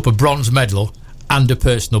and pick up a bronze medal and a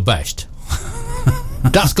personal best,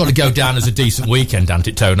 that's got to go down as a decent weekend, hasn't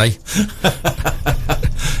it, Tony?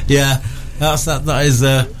 Yeah, that's got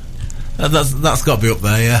to be up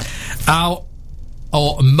there. Yeah.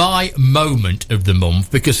 My moment of the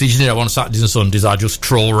month, because on Saturdays and Sundays I just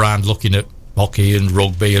troll around looking at hockey and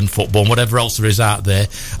rugby and football and whatever else there is out there,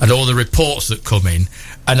 and all the reports that come in,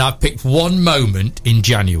 and I picked one moment in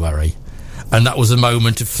January, and that was a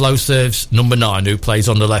moment of Flowserve's number 9, who plays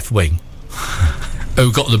on the left wing,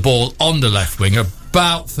 who got the ball on the left wing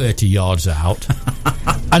about 30 yards out,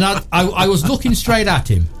 and I was looking straight at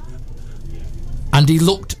him, and he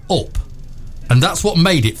looked up, and that's what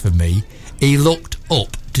made it for me. He looked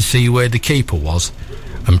up to see where the keeper was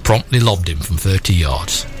and promptly lobbed him from 30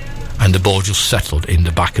 yards, and the ball just settled in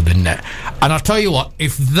the back of the net. And I'll tell you what,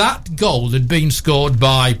 if that goal had been scored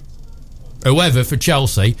by whoever for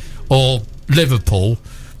Chelsea or Liverpool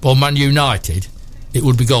or Man United, it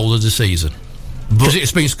would be goal of the season. Because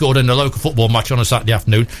it's been scored in a local football match on a Saturday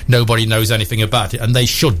afternoon, nobody knows anything about it, and they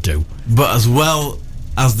should do. But as well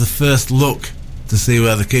as the first look to see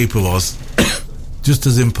where the keeper was, just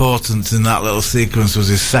as important in that little sequence was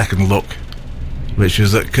his second look, which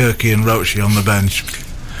was at Kirky and Roche on the bench.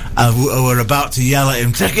 And we were about to yell at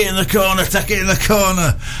him, take it in the corner, take it in the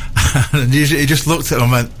corner. And he just looked at him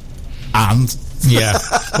and went, and? Yeah.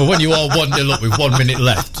 Well, when you are 1-0 up with 1 minute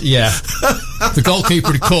left, yeah. The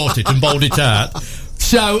goalkeeper had caught it and bowled it out.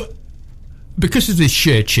 So, because of this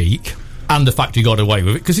sheer cheek and the fact he got away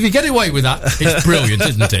with it, because if you get away with that, it's brilliant,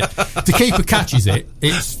 isn't it? If the keeper catches it,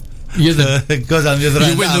 it goes on the other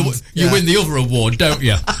end. You win the other award, don't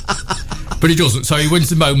you? But he doesn't, so he wins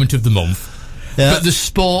the moment of the month. Yeah. But the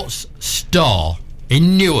sports star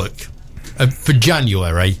in Newark for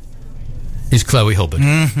January is Chloe Hubbard.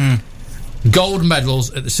 Mm-hmm. Gold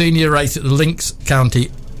medals at the senior race at the Links County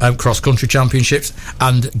cross-country championships,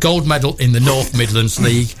 and gold medal in the North Midlands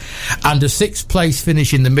League, and a 6th place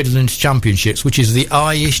finish in the Midlands Championships, which is the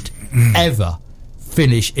highest ever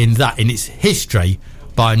finish in its history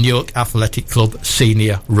by a Newark Athletic Club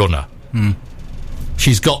senior runner.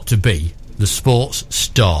 She's got to be the sports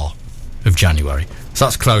star of January. So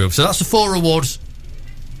that's Chloe. So that's the 4 awards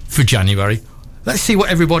for January. Let's see what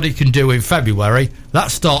everybody can do in February. That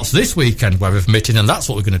starts this weekend, weather permitting, and that's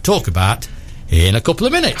what we're going to talk about in a couple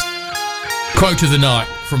of minutes. Quote of the night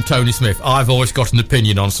from Tony Smith. I've always got an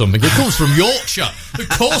opinion on something. It comes from Yorkshire. Of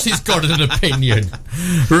course he's got an opinion.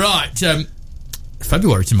 Right.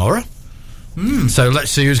 February tomorrow. So let's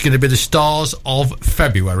see who's going to be the stars of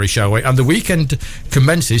February, shall we? And the weekend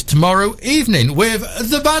commences tomorrow evening with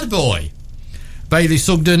the bad boy. Bailey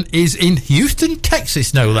Sugden is in Houston,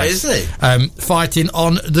 Texas, no less. Is he? Fighting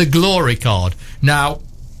on the Glory card. Now,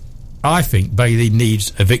 I think Bailey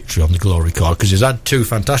needs a victory on the Glory card because he's had 2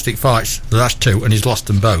 fantastic fights, the last 2, and he's lost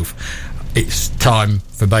them both. It's time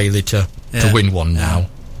for Bailey to win one now.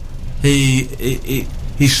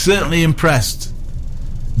 He's certainly impressed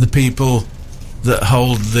the people that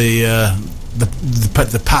hold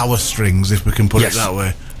the power strings, if we can put it that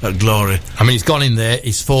way, at Glory. I mean, he's gone in there,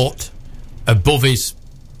 he's fought above his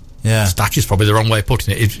stature's probably the wrong way of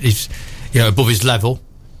putting it. He's above his level,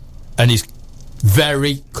 and he's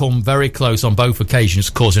come very close on both occasions,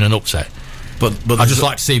 causing an upset. But I'd just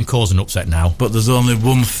like to see him cause an upset now. But there's only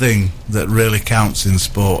one thing that really counts in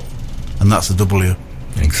sport, and that's a W.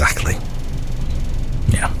 Exactly.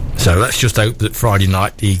 Yeah. So let's just hope that Friday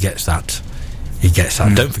night he gets that.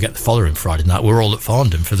 Don't forget the following Friday night we're all at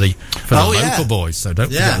Farndon for the local boys. So don't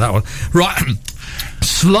forget that one. Right.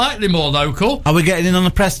 Slightly more local. Are we getting in on a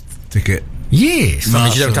press ticket? Yes. That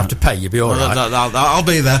means you don't have to pay. You'll be all right. I'll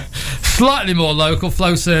be there. Slightly more local.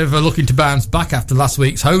 Flowserve are looking to bounce back after last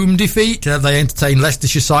week's home defeat. They entertain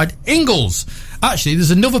Leicestershire side Ingalls. Actually, there's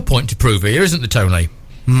another point to prove here, isn't there, Tony?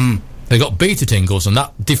 They got beat at Ingalls, and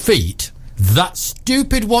that defeat, that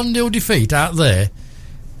stupid 1-0 defeat out there,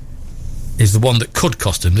 is the one that could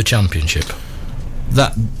cost them the championship.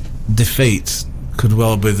 That defeat could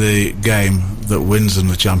well be the game that wins them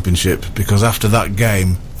the championship, because after that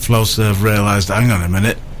game, Flowserve realised, hang on a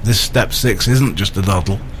minute, this step 6 isn't just a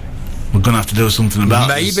doddle. We're going to have to do something about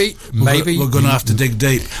this. Maybe. We're going to have to dig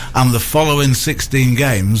deep. And the following 16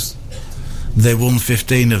 games, they won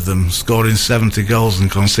 15 of them, scoring 70 goals and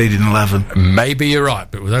conceding 11. Maybe you're right,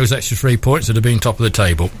 but with those extra 3 points, they'd have been top of the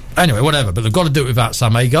table. Anyway, whatever, but they've got to do it without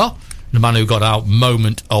Sam Agar, the man who got our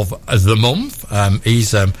moment of the month.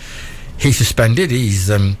 He's suspended.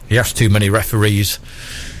 He asked too many referees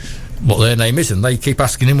what their name is, and they keep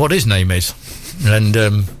asking him what his name is. And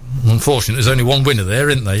unfortunately, there's only one winner there,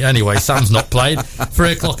 isn't there? Anyway, Sam's not played.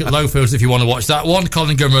 3 o'clock at Lowfields if you want to watch that one.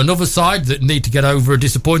 Collingham are another side that need to get over a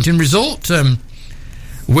disappointing result.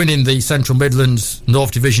 Winning the Central Midlands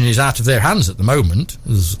North Division is out of their hands at the moment.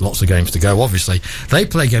 There's lots of games to go, obviously. They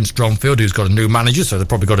play against Dronfield, who's got a new manager, so they've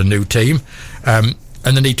probably got a new team. And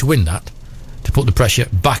they need to win that to put the pressure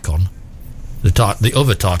back on the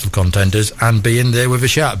other title contenders and be in there with a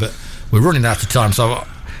shout. But we're running out of time, so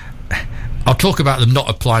I'll talk about them not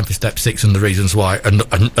applying for Step 6 and the reasons why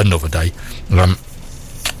another day.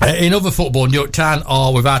 In other football, Newark Town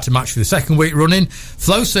are without a match for the 2nd week running.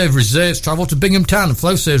 Flowserve reserves travel to Binghamtown, and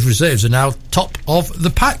Flowserve reserves are now top of the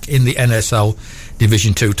pack in the NSL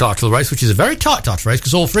Division 2 title race, which is a very tight title race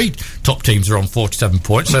because all 3 top teams are on 47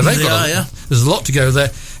 points. So there's a lot to go there.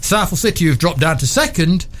 Southall City, who've dropped down to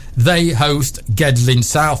 2nd, they host Gedlin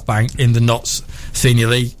South Bank in the Notts Senior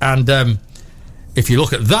League. And if you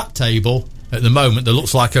look at that table, at the moment, there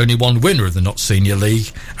looks like only one winner of the Notts Senior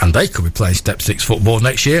League, and they could be playing Step 6 football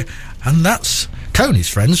next year, and that's Tony's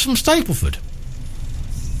friends from Stapleford.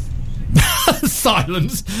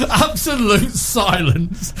 Silence. Absolute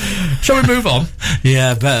silence. Shall we move on?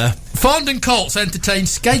 Yeah, better. Farndon Colts entertained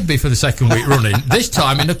Skedby for the 2nd week running, this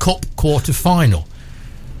time in a cup quarter-final.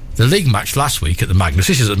 The league match last week at the Magnus,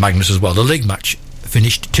 this is at Magnus as well, the league match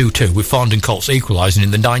finished 2-2, with Farndon Colts equalising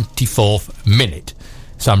in the 94th minute.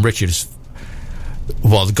 Sam Richards,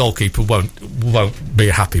 well, the goalkeeper won't be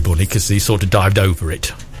a happy bunny because he sort of dived over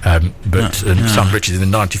it. Sam Richards in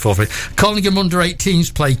the 94th. Collingham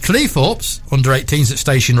under-18s play Cleethorpes under-18s at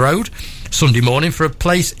Station Road Sunday morning for a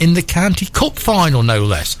place in the County Cup final, no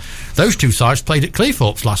less. Those two sides played at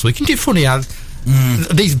Cleethorpes last week. Isn't it funny how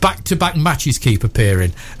these back-to-back matches keep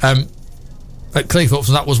appearing? At Cleethorpes,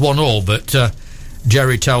 and that was 1-1, but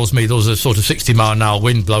Jerry tells me there was a sort of 60-mile-an-hour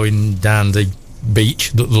wind blowing down the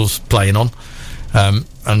beach that they was playing on.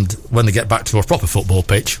 And when they get back to a proper football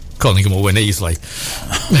pitch, Collingham will win easily.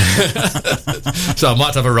 So I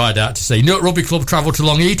might have a ride out to see. Newark Rugby Club travel to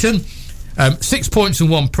Long Eaton. 6 points and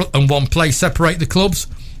one place separate the clubs.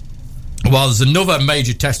 While there's another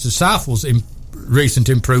major test of Southwell's recent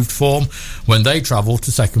improved form when they travel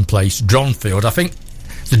to second place Dronfield. I think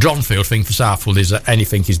the Dronfield thing for Southwell is that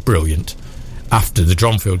anything is brilliant. After the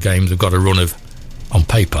Dronfield games, they've got a run of, on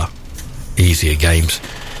paper, easier games.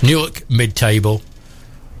 Newark mid-table.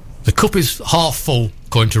 The cup is half full,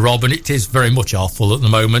 according to Rob, and it is very much half full at the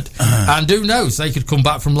moment. And who knows, they could come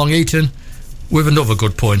back from Long Eaton with another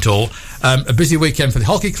good point all. A busy weekend for the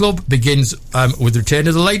hockey club begins with the return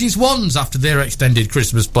of the ladies' wands after their extended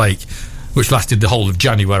Christmas break, which lasted the whole of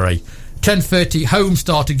January. 10:30 home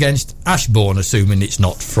start against Ashbourne, assuming it's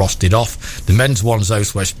not frosted off. The men's ones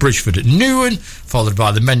host West Bridgeford at noon, followed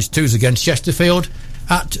by the men's twos against Chesterfield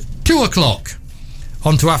at 2 o'clock.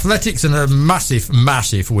 On to athletics and a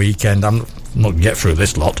massive weekend. I'm not going to get through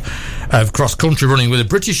this lot. Cross-country running with the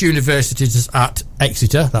British universities at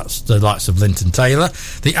Exeter. That's the likes of Linton Taylor.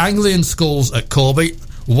 The Anglian schools at Corby.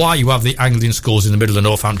 Why you have the Anglian schools in the middle of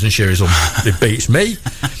Northamptonshire is it beats me.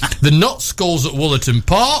 The Nott schools at Woolerton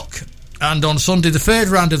Park. And on Sunday, the third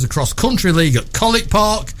round of the cross-country league at Collick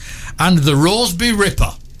Park. And the Roresby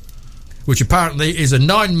Ripper, which apparently is a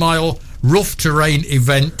 9-mile rough terrain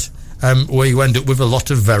event where you end up with a lot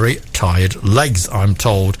of very tired legs, I'm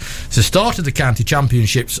told. It's the start of the county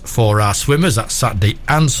championships for our swimmers. That's Saturday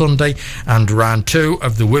and Sunday. And round 2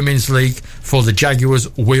 of the Women's League for the Jaguars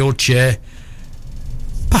Wheelchair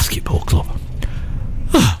Basketball Club.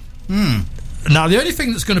 Now, the only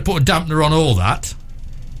thing that's going to put a dampener on all that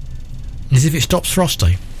is if it stops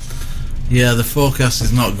frosty. Yeah, the forecast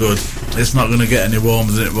is not good. It's not going to get any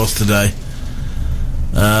warmer than it was today.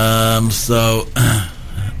 So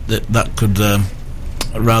that could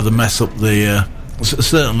rather mess up the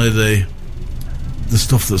certainly the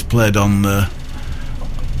stuff that's played on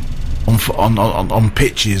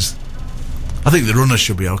pitches. I think the runners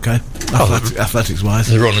should be okay, athletics wise.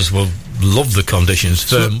 The runners will love the conditions.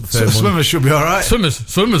 Swimmers should be all right.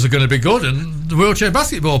 Swimmers are going to be good, and the wheelchair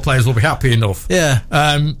basketball players will be happy enough. Yeah.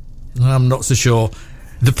 I'm not so sure.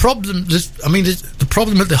 The problem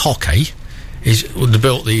at the hockey is they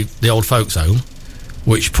built the old folks' home,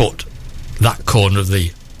 which put that corner of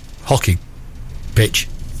the hockey pitch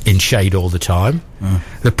in shade all the time.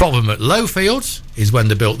 The problem at Lowfields is when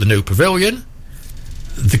they built the new pavilion,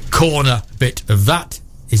 the corner bit of that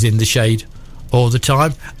is in the shade all the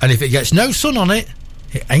time, and if it gets no sun on it,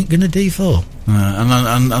 it ain't going to default.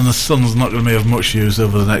 And the sun's not going to be of much use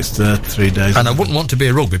over the next 3 days. And I wouldn't want to be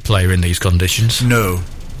a rugby player in these conditions. No.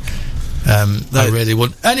 I really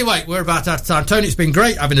wouldn't. Anyway, we're about out of time. Tony, it's been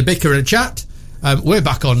great having a bicker and a chat. We're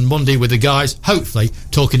back on Monday with the guys, hopefully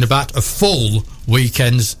talking about a full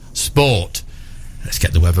weekend's sport. Let's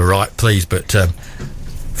get the weather right, please. But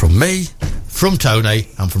from me, from Tony,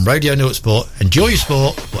 and from Radio Newark Sport, enjoy your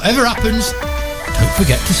sport. Whatever happens, don't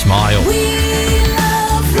forget to smile.